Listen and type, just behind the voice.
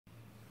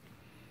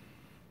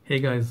Hey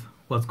guys,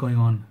 what's going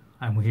on?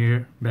 I'm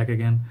here back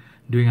again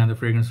doing another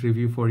fragrance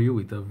review for you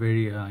with a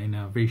very in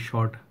a very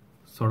short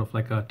sort of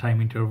like a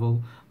time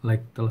interval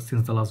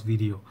since the last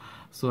video.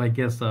 So I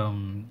guess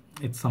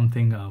it's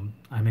something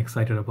I'm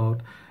excited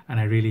about, and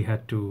I really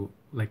had to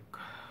like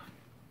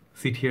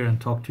sit here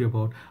and talk to you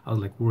about. I was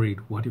like worried,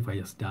 what if I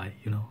just die,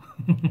 you know?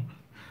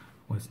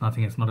 Well, it's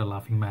nothing, it's not a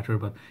laughing matter,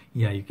 but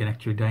yeah, you can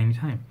actually die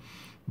anytime.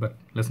 But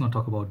let's not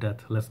talk about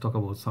that. Let's talk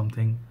about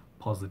something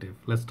positive.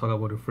 Let's talk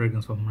about a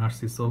fragrance from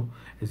Narciso.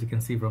 As you can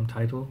see from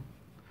title,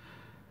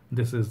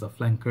 this is the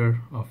flanker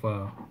of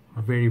a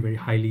very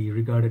highly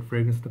regarded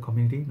fragrance in the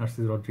community,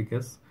 Narciso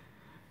Rodriguez.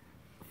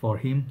 For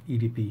him,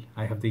 EDP.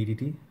 I have the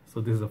EDT,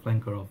 so this is the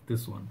flanker of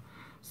this one.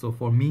 So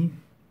for me,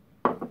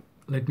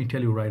 let me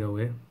tell you right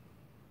away,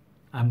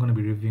 I'm going to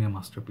be reviewing a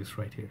masterpiece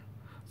right here.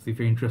 So if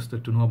you're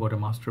interested to know about a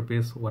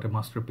masterpiece, what a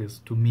masterpiece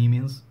to me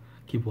means,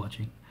 keep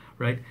watching.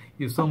 Right?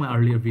 You saw my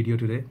earlier video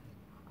today.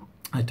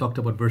 I talked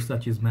about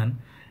Versace's Man,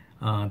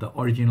 the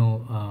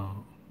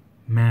original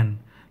Man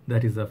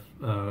that is a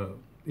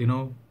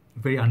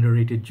very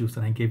underrated juice,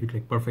 and I gave it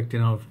like perfect 10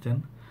 out of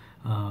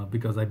 10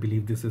 because I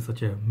believe this is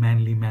such a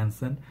manly man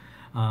scent.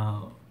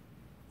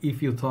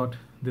 If you thought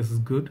this is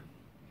good,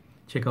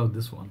 check out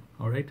this one.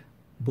 All right,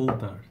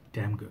 both are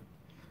damn good.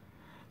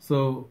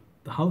 So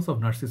the house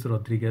of Narciso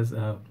Rodriguez,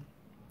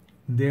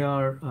 they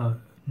are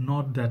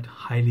not that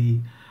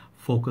highly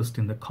focused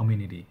in the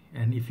community,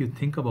 and if you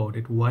think about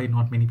it, why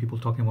not many people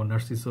talking about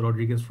Narciso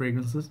Rodriguez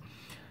fragrances?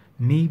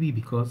 Maybe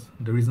because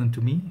the reason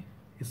to me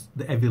is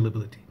the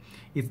availability.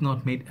 It's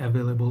not made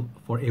available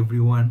for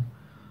everyone.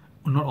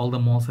 Not all the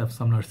malls have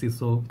some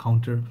Narciso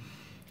counter,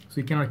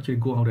 so you can actually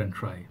go out and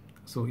try.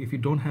 So if you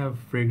don't have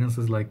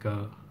fragrances like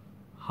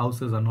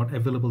houses are not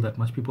available that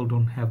much, people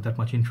don't have that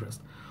much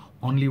interest.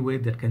 Only way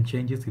that can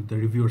change is if the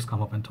reviewers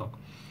come up and talk.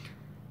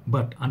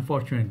 But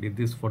unfortunately,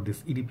 for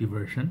this EDP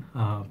version,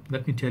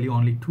 let me tell you,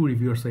 only 2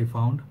 reviewers I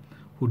found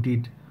who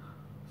did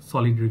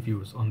solid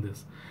reviews on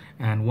this,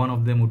 and one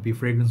of them would be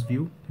Fragrance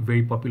View,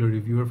 very popular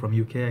reviewer from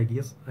UK, I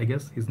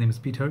guess his name is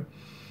Peter.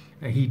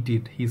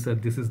 He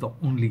said this is the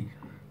only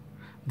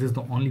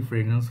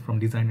fragrance from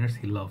designers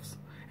he loves,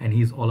 and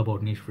he's all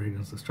about niche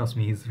fragrances. Trust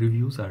me, his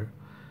reviews are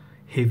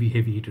heavy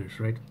hitters,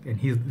 right? And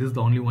this is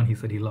the only one he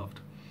said he loved.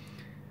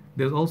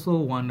 There's also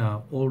one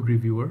old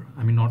reviewer,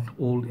 I mean not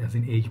old as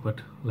in age,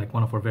 but like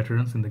one of our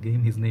veterans in the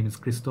game. His name is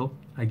Christo,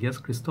 I guess,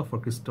 Christoph or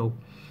Christo.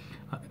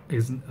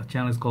 His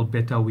channel is called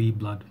Beta We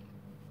Blood.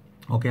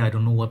 Okay, I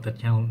don't know what that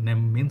channel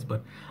name means,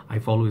 but I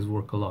follow his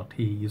work a lot.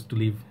 He used to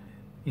live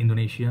in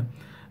Indonesia,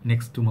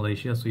 next to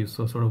Malaysia, so he's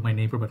sort of my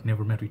neighbor, but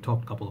never met. We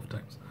talked a couple of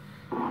times.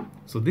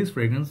 So this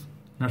fragrance,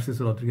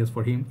 Narciso Rodriguez,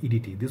 for him,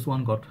 EDT. This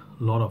one got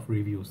a lot of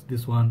reviews.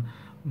 This one,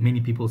 many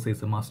people say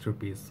it's a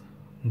masterpiece.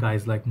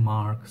 Guys like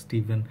Mark,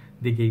 Steven,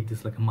 they gave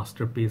this like a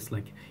masterpiece,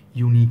 like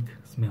unique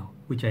smell,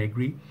 which I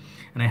agree.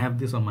 And I have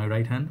this on my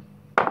right hand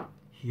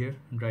here,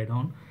 right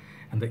on,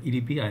 and the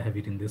EDP, I have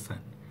it in this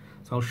hand.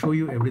 So I'll show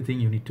you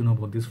everything you need to know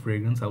about this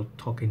fragrance. I'll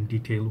talk in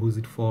detail, who is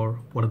it for,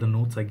 what are the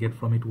notes I get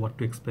from it, what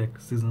to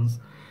expect, seasons.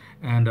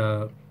 And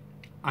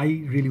I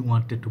really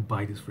wanted to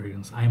buy this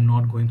fragrance. I am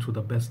not going through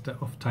the best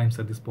of times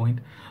at this point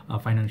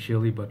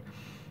financially, but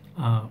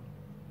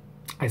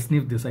I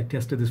sniffed this, I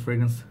tested this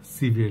fragrance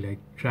severely. I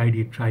tried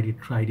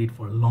it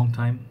for a long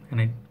time,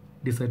 and I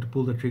decided to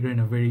pull the trigger in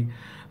a very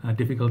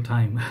difficult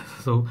time.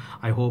 So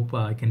I hope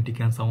I can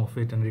decant some of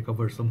it and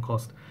recover some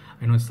cost.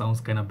 I know it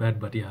sounds kind of bad,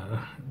 but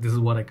yeah, this is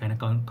what I kind of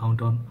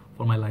count on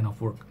for my line of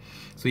work.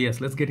 So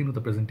yes, let's get into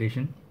the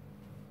presentation.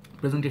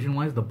 Presentation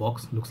wise, the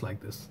box looks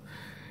like this.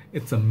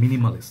 It's a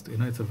minimalist, you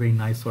know, it's a very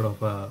nice sort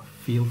of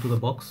feel to the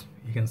box.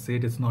 You can see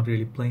it's not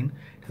really plain,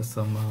 it has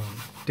some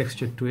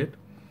texture to it.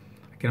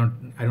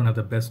 I don't have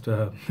the best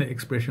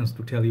expressions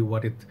to tell you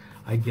what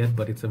I get,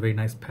 but it's a very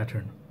nice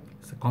pattern.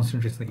 It's a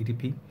concentration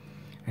EDP,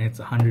 and it's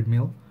 100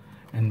 ml.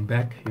 And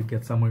back you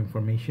get some more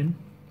information.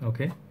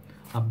 Okay,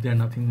 up there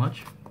nothing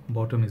much.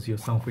 Bottom is your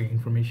summary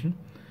information,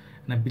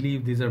 and I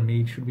believe these are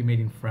should be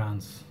made in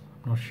France.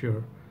 I'm not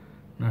sure.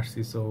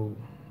 Narciso,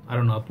 I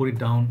don't know. I'll put it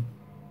down.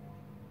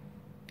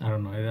 I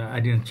don't know. I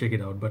didn't check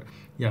it out, but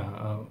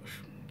yeah,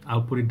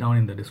 I'll put it down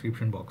in the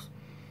description box.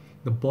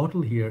 The bottle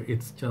here,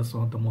 it's just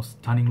one of the most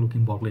stunning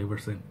looking bottle I've ever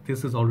seen.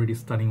 This is already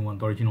stunning one,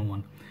 the original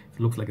one.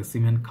 It looks like a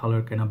cement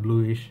color, kind of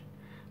bluish.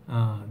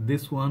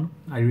 This one,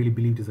 I really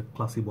believe is a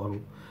classy bottle.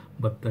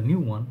 But the new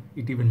one,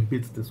 it even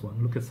beats this one.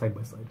 Look at side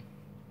by side.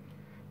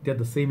 They're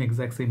the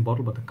exact same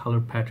bottle, but the color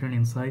pattern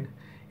inside,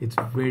 it's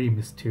very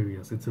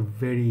mysterious. It's a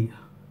very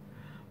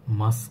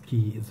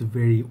musky, it's a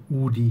very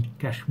woody,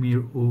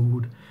 cashmere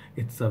oud.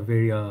 It's a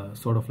very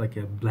sort of like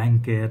a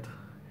blanket,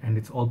 and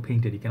it's all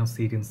painted. You cannot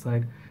see it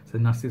inside. So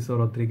Narciso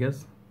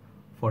Rodriguez,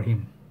 for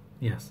him,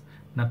 yes,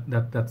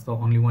 that's the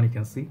only one you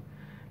can see,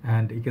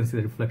 and you can see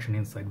the reflection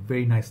inside.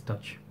 Very nice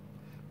touch.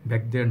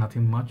 Back there,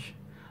 nothing much.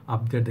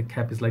 Up there, the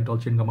cap is like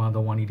Dolce &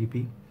 Gabbana 1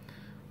 EDP.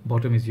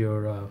 Bottom is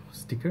your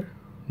sticker.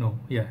 No,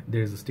 yeah,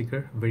 there is a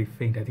sticker, very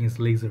faint. I think it's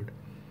lasered,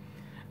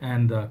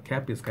 and the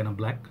cap is kind of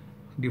black,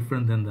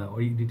 different than the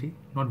EDT.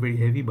 Not very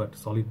heavy, but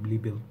solidly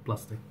built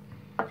plastic.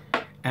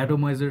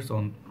 Atomizers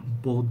on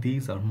both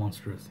these are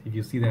monstrous. If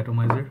you see the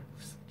atomizer,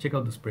 check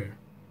out the sprayer.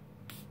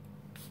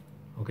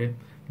 Okay,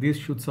 this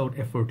shoots out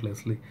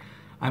effortlessly.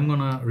 I'm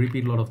gonna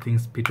repeat a lot of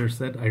things Peter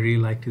said. I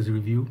really liked his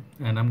review,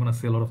 and I'm gonna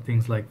say a lot of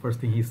things like, first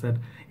thing he said,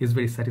 it's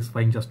very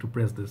satisfying just to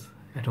press this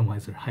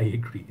atomizer. I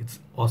agree, it's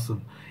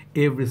awesome.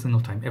 Every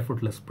single time,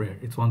 effortless sprayer.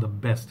 It's one of the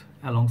best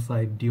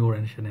alongside Dior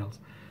and Chanel's.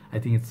 I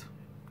think it's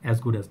as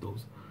good as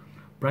those.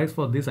 Price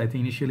for this, I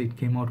think initially it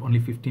came out only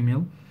 50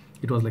 ml.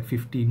 It was like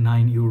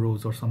 59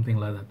 euros or something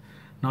like that.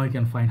 Now you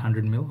can find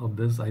 100 ml of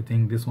this. I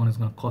think this one is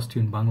going to cost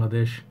you in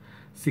Bangladesh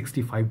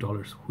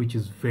 $65, which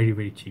is very,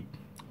 very cheap.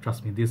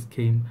 Trust me, this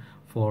came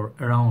for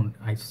around,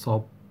 I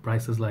saw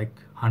prices like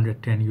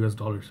 110 US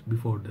dollars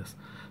before this.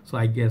 So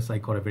I guess I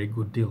got a very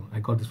good deal. I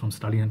got this from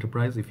Stalin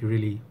Enterprise. If you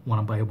really want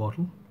to buy a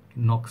bottle,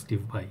 knock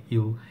Steve by.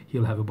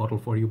 He'll have a bottle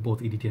for you,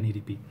 both EDT and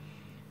EDP.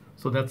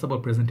 So that's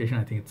about presentation.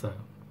 I think it's a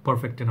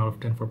perfect 10 out of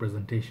 10 for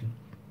presentation.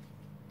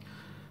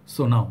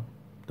 So now,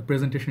 the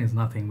presentation is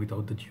nothing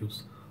without the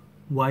juice.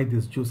 Why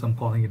this juice? I'm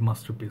calling it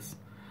masterpiece.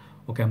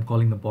 Okay, I'm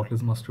calling the bottle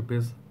is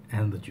masterpiece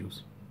and the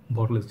juice.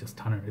 Bottle is just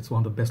stunner. It's one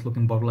of the best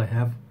looking bottle I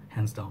have,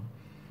 hands down.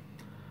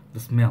 The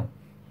smell.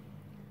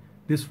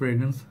 This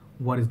fragrance,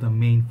 what is the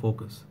main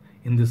focus?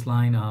 In this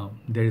line,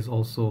 there is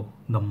also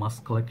the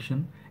musk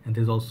collection, and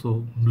there's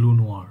also Blue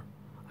Noir.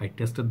 I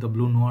tested the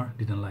Blue Noir,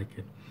 didn't like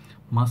it.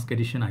 Musk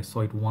edition, I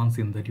saw it once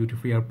in the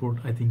duty-free airport,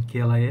 I think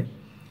KLIA,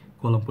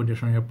 Kuala Lumpur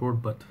International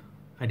Airport, but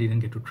I didn't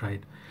get to try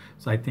it.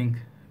 So I think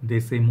they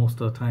say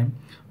most of the time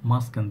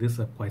musk and this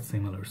are quite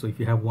similar. So if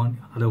you have one,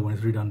 other one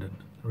is redundant,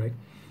 right?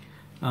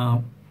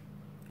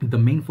 The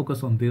main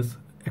focus on this,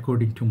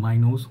 according to my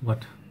nose,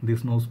 what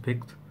this nose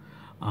picked,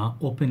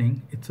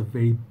 opening, it's a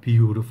very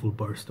beautiful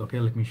burst. Okay,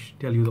 let me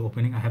tell you the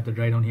opening. I have the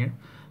dry down here.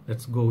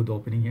 Let's go with the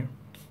opening here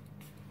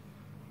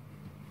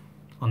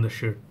on the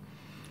shirt.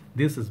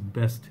 This is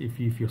best if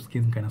your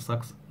skin kind of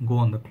sucks, go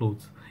on the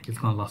clothes. It's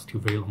gonna last you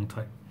a very long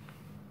time.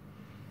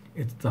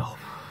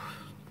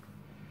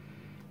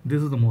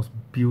 This is the most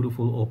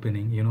beautiful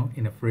opening, you know,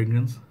 in a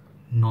fragrance,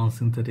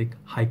 non-synthetic,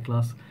 high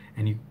class.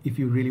 And if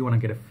you really want to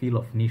get a feel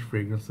of niche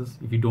fragrances,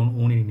 if you don't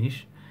own any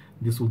niche,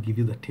 this will give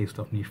you the taste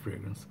of niche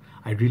fragrance.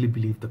 I really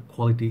believe the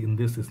quality in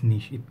this is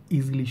niche. It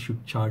easily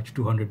should charge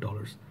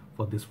 $200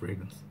 for this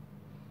fragrance.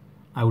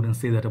 I wouldn't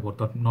say that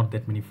about not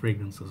that many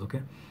fragrances,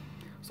 okay?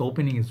 So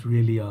opening is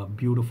really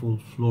beautiful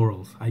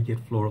florals. I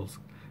get florals.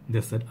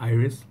 They said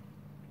iris.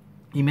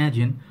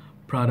 Imagine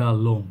Prada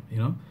L'Homme, you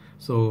know?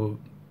 So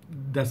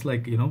that's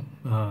like, you know,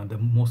 the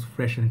most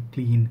fresh and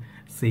clean,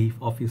 safe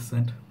office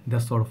scent.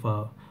 That's sort of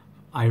a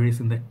iris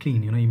in that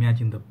clean, you know?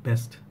 Imagine the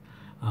best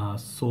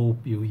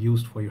soap you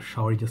used for your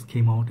shower just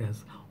came out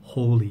as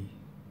holy.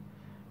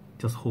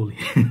 Just holy,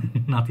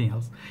 nothing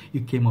else.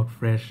 You came out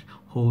fresh,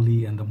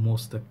 holy, and the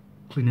most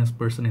cleanest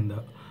person in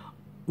the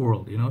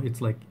world, you know?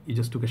 It's like you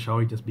just took a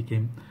shower, you just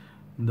became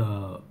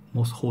the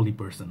most holy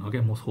person,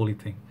 okay? Most holy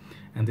thing.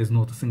 And there's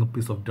not a single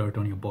piece of dirt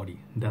on your body.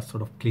 That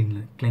sort of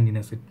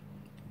cleanliness it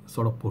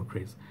sort of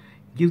portrays.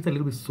 Gives a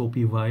little bit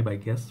soapy vibe, I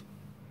guess.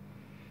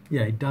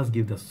 Yeah, it does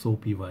give the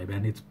soapy vibe,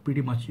 and it's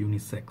pretty much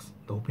unisex.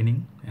 The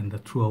opening and the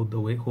throughout the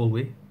way, whole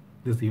way,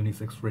 this is the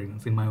unisex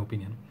fragrance, in my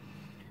opinion.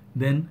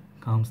 Then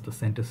comes the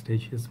center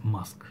stage is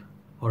musk,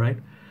 all right?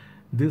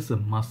 This is a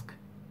musk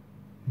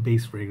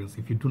base fragrance.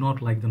 If you do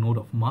not like the note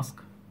of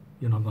musk,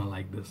 you're not gonna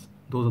like this.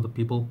 Those are the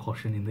people,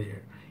 caution in the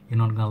air. You're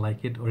not gonna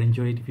like it or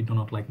enjoy it if you do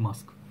not like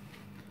musk.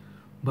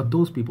 But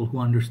those people who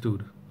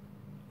understood,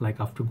 like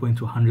after going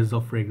through hundreds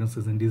of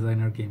fragrances in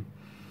designer game,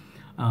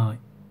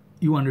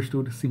 you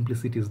understood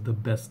simplicity is the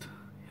best,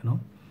 you know,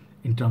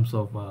 in terms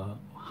of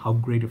how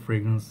great a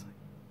fragrance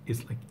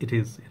is, like it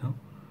is, you know.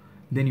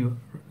 Then you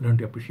learn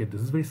to appreciate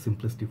this. This is very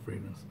simplistic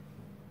fragrance.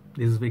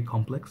 This is very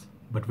complex,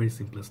 but very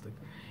simplistic.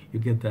 You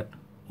get that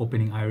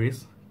opening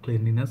iris,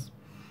 cleanliness,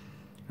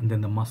 and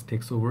then the musk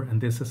takes over,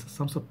 and this is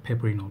some sort of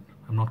peppery note.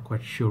 I'm not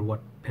quite sure what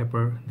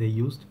pepper they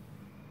used,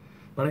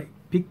 but I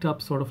picked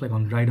up sort of like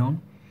on dry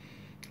down,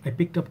 I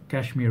picked up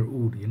cashmere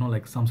oud, you know,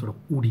 like some sort of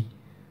woody,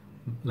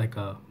 like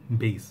a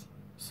base.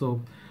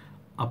 So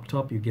up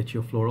top you get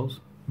your florals,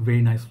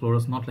 very nice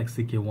florals, not like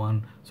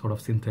CK1 sort of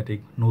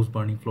synthetic nose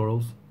burning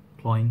florals,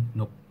 cloying.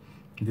 Nope.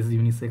 This is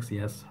unisex,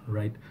 yes,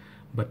 right,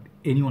 but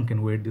anyone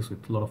can wear this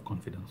with a lot of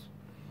confidence.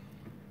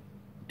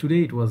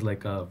 Today it was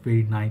like a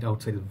very night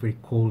outside, it's very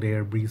cold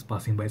air, breeze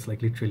passing by. It's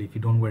like literally if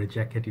you don't wear a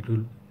jacket, it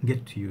will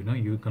get to you, you know,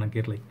 you're gonna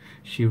get like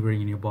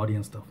shivering in your body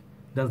and stuff.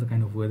 That's the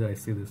kind of weather I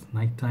see this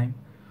nighttime.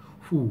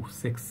 Whew,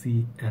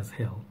 sexy as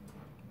hell.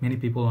 Many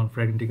people on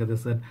Fragrantica, they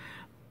said,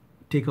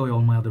 take away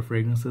all my other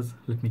fragrances,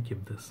 let me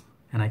keep this.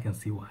 And I can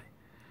see why.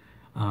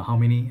 How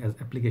many, as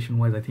application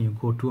wise, I think you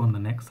go 2 on the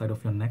neck, side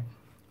of your neck,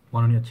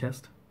 1 on your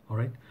chest, all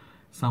right,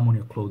 some on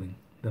your clothing.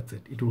 That's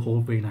it. It will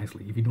hold very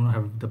nicely. If you do not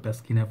have the best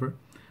skin ever,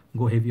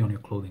 go heavy on your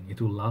clothing.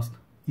 It will last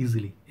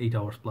easily 8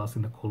 hours plus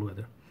in the cold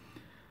weather.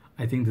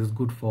 I think this is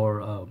good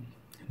for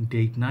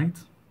date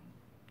nights,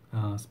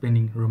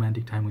 spending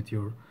romantic time with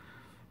your,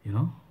 you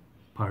know,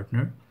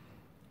 partner.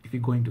 If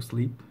you're going to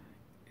sleep,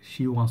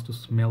 she wants to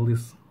smell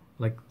this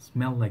like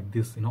smell like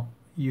this, you know,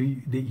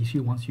 she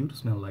wants you to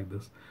smell like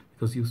this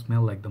because you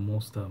smell like the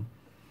most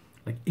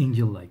like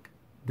angel like.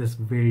 This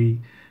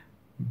very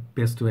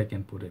best way I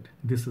can put it.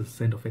 This is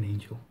scent of an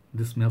angel.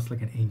 This smells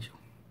like an angel.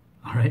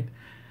 All right.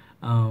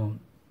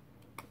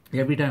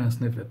 Every time I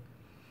sniff it,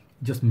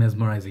 just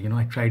mesmerizing. You know,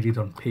 I tried it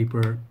on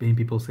paper. Many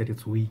people said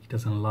it's weak, it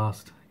doesn't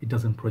last, it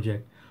doesn't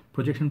project.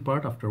 Projection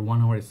part after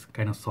 1 hour is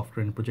kind of softer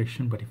in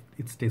projection, but if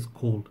it stays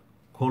cold,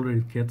 colder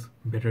it gets,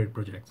 better it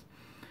projects.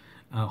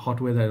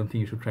 Hot weather, I don't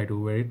think you should try to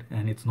wear it,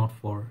 and it's not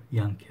for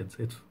young kids.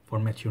 It's for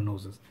mature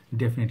noses.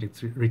 Definitely,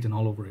 it's written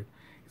all over it.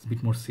 It's a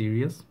bit more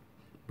serious,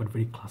 but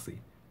very classy,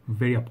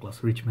 very up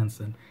class. Rich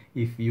Manson.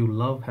 If you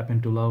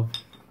happen to love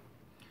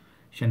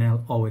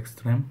Chanel Eau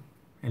Extreme,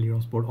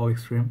 Aileron Sport Eau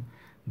Extreme,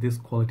 this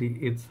quality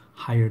is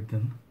higher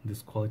than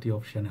this quality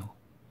of Chanel.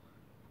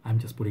 I'm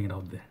just putting it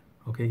out there.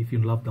 Okay, if you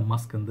love the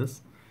musk in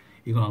this,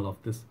 you're gonna love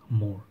this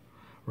more,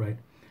 right?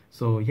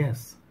 So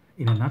yes,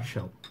 in a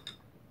nutshell,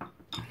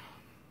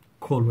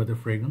 cold weather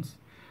fragrance,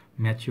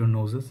 mature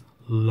noses,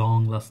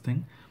 long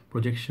lasting,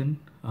 projection,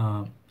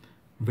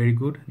 very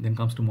good. Then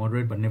comes to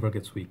moderate but never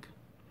gets weak.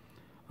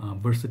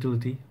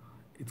 Versatility,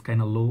 it's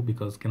kind of low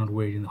because cannot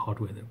wear it in the hot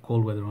weather,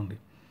 cold weather only.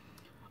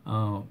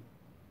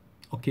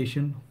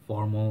 Occasion,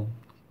 formal,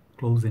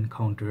 close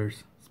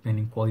encounters,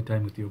 spending quality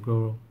time with your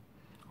girl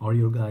or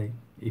your guy.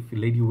 If a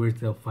lady wears it,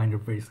 they'll find her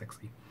very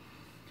sexy.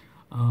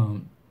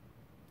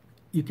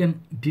 You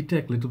can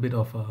detect a little bit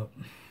of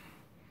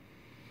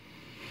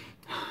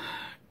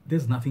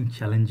there's nothing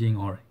challenging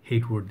or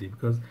hate-worthy,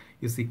 because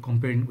you see,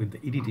 comparing with the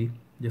EDT,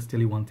 just tell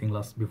you one thing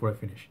last before I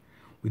finish.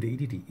 With the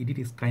EDT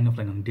is kind of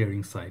like on the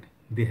daring side.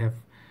 They have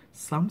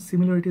some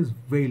similarities,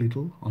 very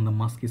little on the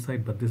musky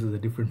side, but this is a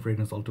different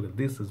fragrance altogether.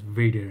 This is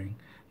very daring.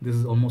 This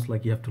is almost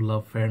like you have to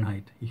love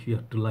Fahrenheit if you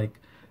have to like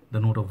the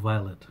note of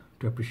violet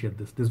to appreciate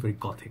this. This is very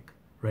gothic,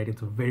 right?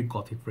 It's a very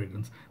gothic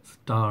fragrance. It's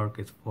dark.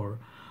 It's for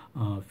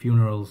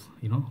funerals,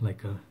 you know,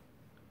 like a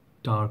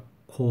dark,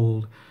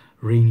 cold,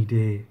 rainy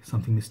day,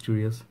 something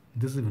mysterious.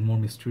 This is even more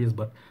mysterious,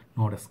 but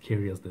not as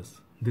scary as this.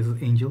 This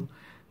is angel.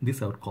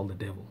 This I would call the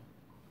devil.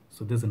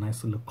 So there's a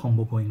nice little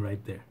combo going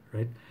right there,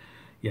 right?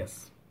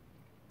 Yes,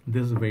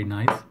 this is very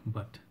nice,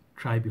 but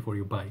try before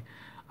you buy.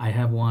 I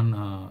have one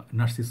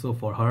Narciso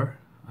for her.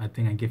 I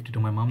think I gave it to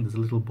my mom. There's a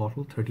little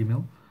bottle, 30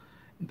 ml.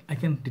 I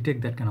can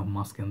detect that kind of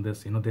musk in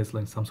this. You know, there's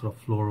like some sort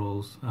of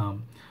florals,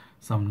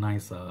 some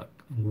nice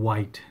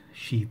white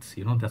sheets,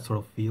 you know, that sort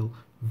of feel.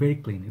 Very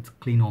clean. It's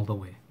clean all the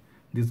way.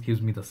 This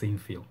gives me the same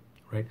feel,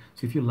 right?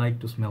 So if you like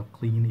to smell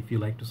clean, if you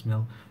like to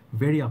smell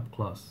very up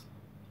class,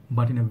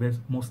 but in a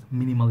most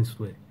minimalist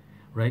way,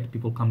 right?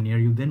 People come near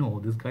you, they know, oh,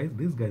 this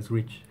guy's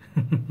rich.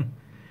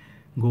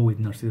 Go with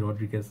Narciso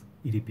Rodriguez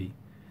EDP.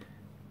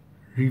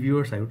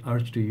 Reviewers, I would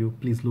urge to you,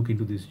 please look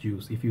into this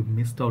juice. If you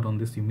missed out on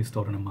this, you missed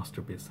out on a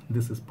masterpiece.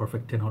 This is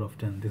perfect 10 out of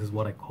 10. This is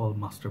what I call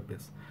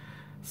masterpiece.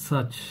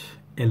 Such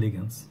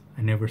elegance.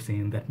 I never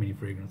seen that many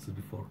fragrances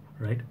before,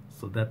 right?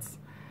 So that's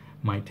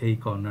my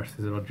take on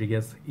Narciso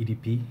Rodriguez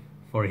EDP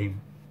for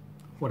him.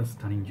 What a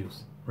stunning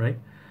juice, right?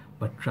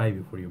 But try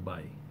before you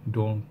buy.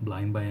 Don't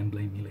blind buy and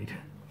blame me later.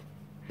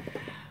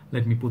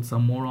 Let me put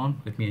some more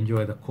on. Let me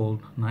enjoy the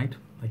cold night,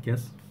 I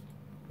guess.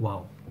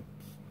 Wow.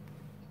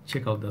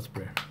 Check out the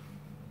spray.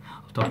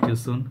 I'll talk to you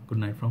soon. Good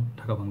night from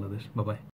Dhaka, Bangladesh. Bye-bye.